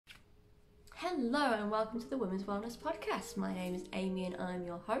Hello and welcome to the Women's Wellness Podcast. My name is Amy and I'm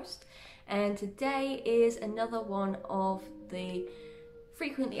your host, and today is another one of the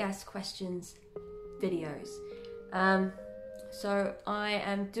frequently asked questions videos. So I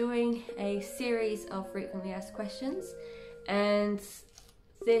am doing a series of frequently asked questions, and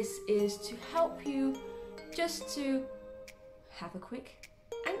this is to help you just to have a quick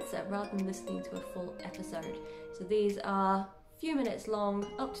answer rather than listening to a full episode. So these are few minutes long,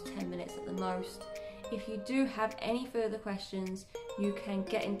 up to 10 minutes at the most. If you do have any further questions, you can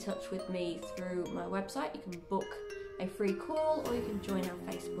get in touch with me through my website. You can book a free call, or you can join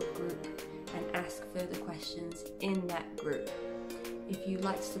our Facebook group and ask further questions in that group. If you'd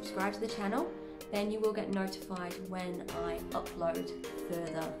like to subscribe to the channel, then you will get notified when I upload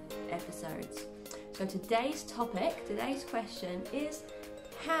further episodes. So today's question is,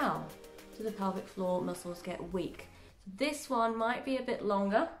 how do the pelvic floor muscles get weak? This one might be a bit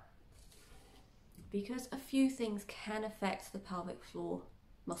longer because a few things can affect the pelvic floor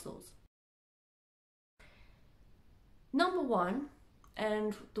muscles. Number one,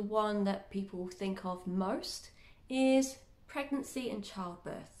 and the one that people think of most, is pregnancy and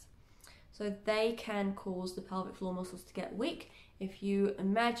childbirth. So they can cause the pelvic floor muscles to get weak. If you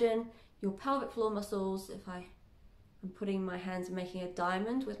imagine your pelvic floor muscles, if I'm putting my hands and making a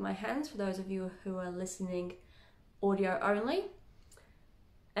diamond with my hands for those of you who are listening audio only,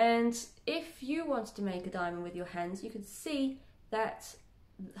 and if you want to make a diamond with your hands, you can see that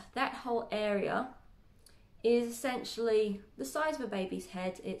that whole area is essentially the size of a baby's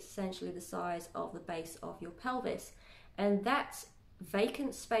head. It's essentially the size of the base of your pelvis, and that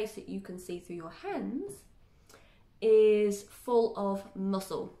vacant space that you can see through your hands is full of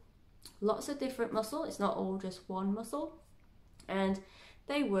muscle. Lots of different muscle. It's not all just one muscle, and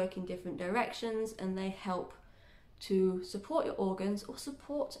they work in different directions, and they help to support your organs or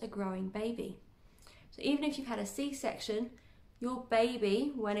support a growing baby. So even if you've had a C-section, your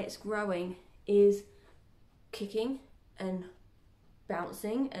baby, when it's growing, is kicking and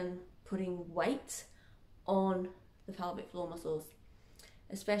bouncing and putting weight on the pelvic floor muscles.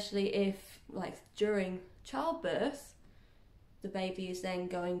 Especially if, like during childbirth, the baby is then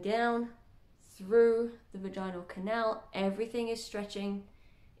going down through the vaginal canal. Everything is stretching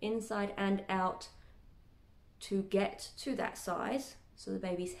inside and out to get to that size so the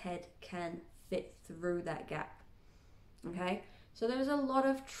baby's head can fit through that gap. Okay, so there's a lot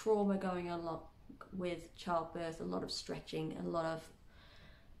of trauma going on with childbirth, a lot of stretching, a lot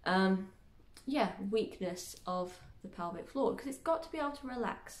of weakness of the pelvic floor, because it's got to be able to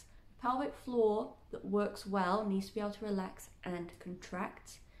relax. The pelvic floor that works well needs to be able to relax and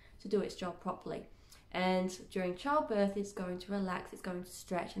contract to do its job properly. And during childbirth, it's going to relax, it's going to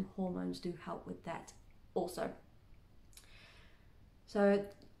stretch, and hormones do help with that also. So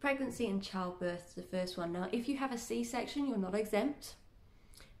pregnancy and childbirth is the first one. Now, if you have a C-section, you're not exempt.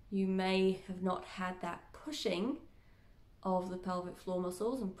 You may have not had that pushing of the pelvic floor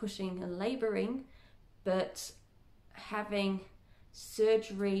muscles and pushing and laboring, but having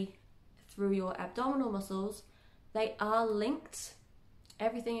surgery through your abdominal muscles, they are linked.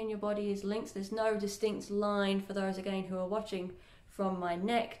 Everything in your body is linked. There's no distinct line, for those again who are watching, from my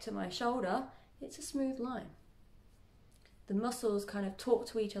neck to my shoulder. It's a smooth line. The muscles kind of talk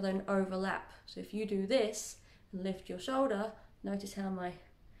to each other and overlap. So if you do this and lift your shoulder, notice how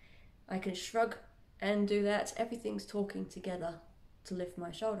I can shrug and do that. Everything's talking together to lift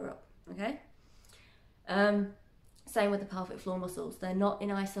my shoulder up, okay? Same with the pelvic floor muscles. They're not in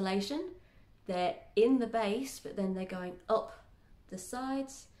isolation. They're in the base, but then they're going up the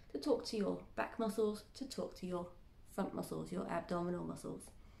sides to talk to your back muscles, to talk to your front muscles, your abdominal muscles.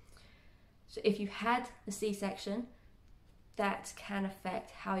 So if you had a C-section, that can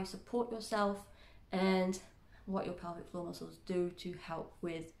affect how you support yourself and what your pelvic floor muscles do to help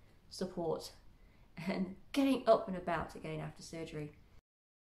with support and getting up and about again after surgery.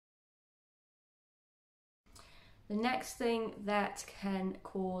 The next thing that can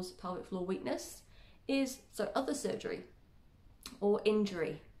cause pelvic floor weakness is other surgery or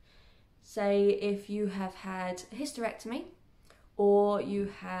injury. Say if you have had a hysterectomy, or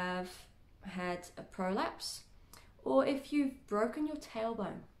you have had a prolapse, or if you've broken your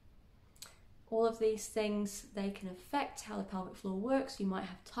tailbone. All of these things, they can affect how the pelvic floor works. You might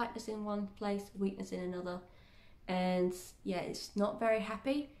have tightness in one place, weakness in another, and yeah, it's not very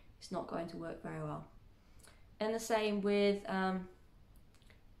happy. It's not going to work very well. And the same with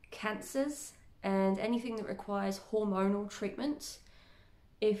cancers and anything that requires hormonal treatment.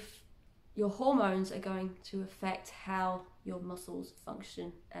 If your hormones are going to affect how your muscles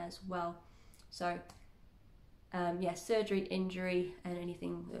function as well. So surgery, injury, and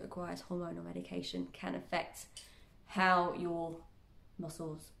anything that requires hormonal medication can affect how your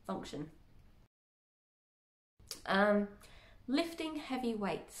muscles function. Lifting heavy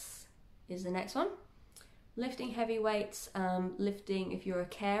weights is the next one. Lifting heavy weights, lifting if you're a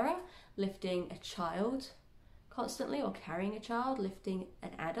carer, lifting a child constantly or carrying a child, lifting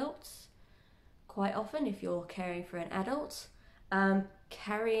an adult quite often if you're caring for an adult,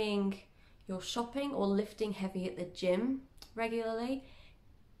 carrying your shopping or lifting heavy at the gym regularly.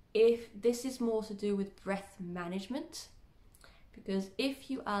 If this is more to do with breath management, because if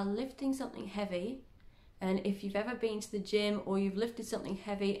you are lifting something heavy, and if you've ever been to the gym or you've lifted something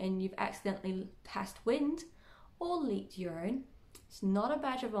heavy and you've accidentally passed wind or leaked urine, it's not a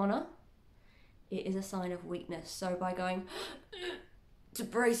badge of honor, it is a sign of weakness. So by going to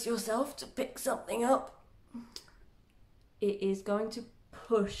brace yourself to pick something up, it is going to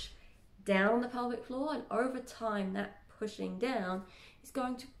push down the pelvic floor, and over time that pushing down is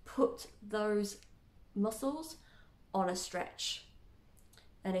going to put those muscles on a stretch.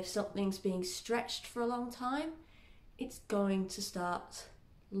 And if something's being stretched for a long time, it's going to start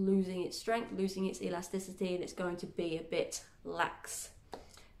losing its strength, losing its elasticity, and it's going to be a bit lax.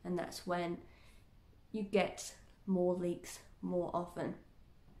 And that's when you get more leaks more often.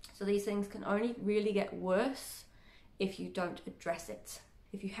 So these things can only really get worse if you don't address it.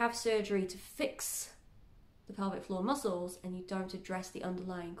 If you have surgery to fix the pelvic floor muscles and you don't address the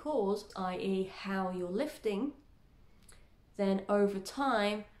underlying cause, i.e. how you're lifting, then over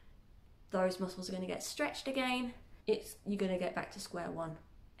time those muscles are going to get stretched again. You're going to get back to square one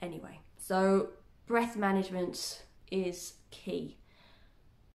anyway. So breath management is key.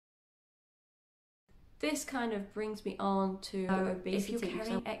 This kind of brings me on to obesity. If you're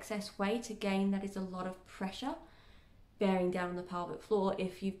carrying excess weight, again, that is a lot of pressure bearing down on the pelvic floor.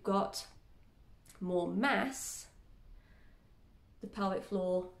 If you've got more mass, the pelvic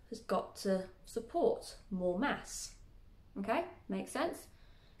floor has got to support more mass. Okay, makes sense?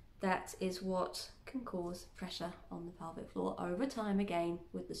 That is what can cause pressure on the pelvic floor over time. Again,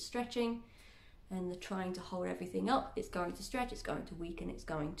 with the stretching and the trying to hold everything up, it's going to stretch, it's going to weaken, it's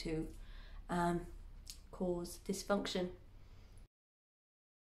going to cause dysfunction.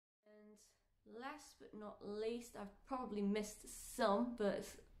 And last but not least, I've probably missed some, but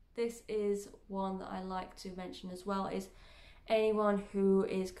this is one that I like to mention as well, is anyone who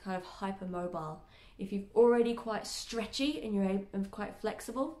is kind of hypermobile. If you're already quite stretchy and you're quite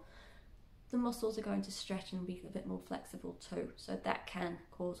flexible, the muscles are going to stretch and be a bit more flexible too. So that can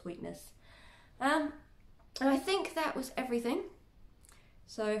cause weakness. And I think that was everything.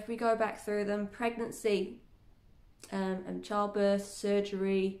 So if we go back through them: pregnancy, and childbirth,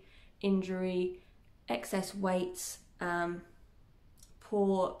 surgery, injury, excess weight,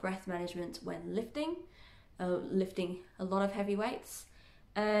 poor breath management when lifting, lifting a lot of heavy weights,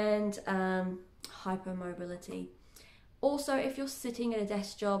 and hypermobility. Also, if you're sitting at a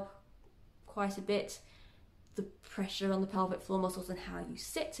desk job quite a bit, the pressure on the pelvic floor muscles and how you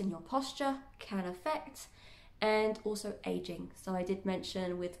sit and your posture can affect. And also aging. So I did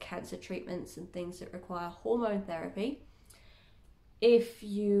mention with cancer treatments and things that require hormone therapy, if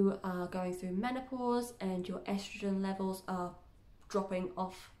you are going through menopause and your estrogen levels are dropping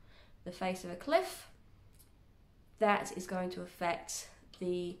off the face of a cliff, that is going to affect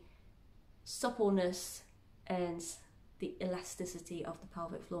the suppleness and the elasticity of the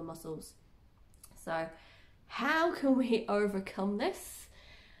pelvic floor muscles. So how can we overcome this?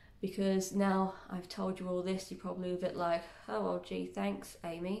 Because now I've told you all this, you're probably a bit like, oh well, gee, thanks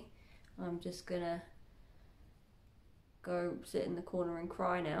Amy, I'm just gonna go sit in the corner and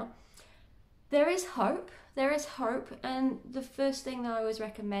cry now. There is hope, and the first thing that I always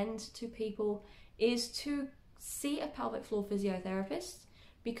recommend to people is to see a pelvic floor physiotherapist,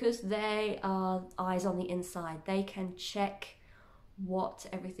 because they are eyes on the inside. They can check what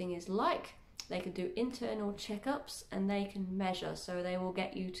everything is like. They can do internal checkups and they can measure. So they will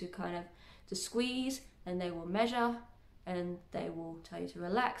get you to squeeze, and they will measure, and they will tell you to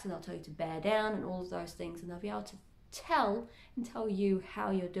relax, and they'll tell you to bear down and all of those things, and they'll be able to tell you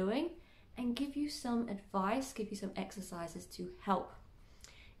how you're doing and give you some advice, give you some exercises to help.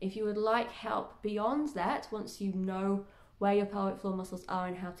 If you would like help beyond that, once you know where your pelvic floor muscles are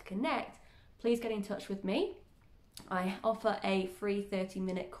and how to connect, please get in touch with me. I offer a free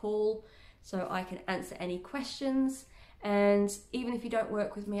 30-minute call so I can answer any questions, and even if you don't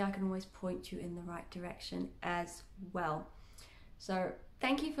work with me, I can always point you in the right direction as well. So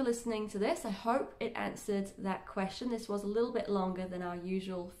thank you for listening to this. I hope it answered that question. This was a little bit longer than our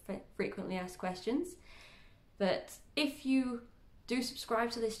usual frequently asked questions, but if you do subscribe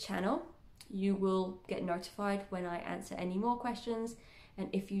to this channel, you will get notified when I answer any more questions, And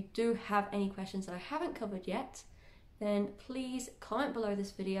if you do have any questions that I haven't covered yet, then please comment below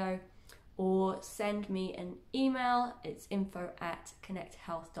this video or send me an email. It's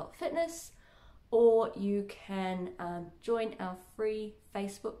info@connecthealth.fitness, or you can join our free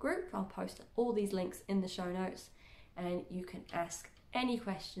Facebook group. I'll post all these links in the show notes, and you can ask any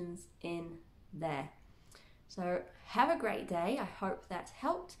questions in there. So have a great day. I hope that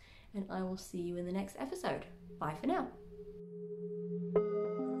helped, and I will see you in the next episode. Bye for now.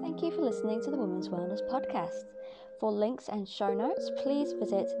 Thank you for listening to the Women's Wellness Podcast. For links and show notes, please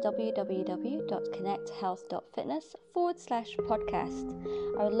visit www.connecthealth.fitness/podcast.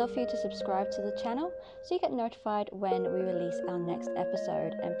 I would love for you to subscribe to the channel so you get notified when we release our next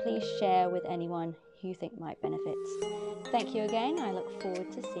episode, and please share with anyone who you think might benefit. Thank you again. I look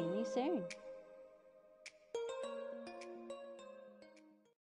forward to seeing you soon.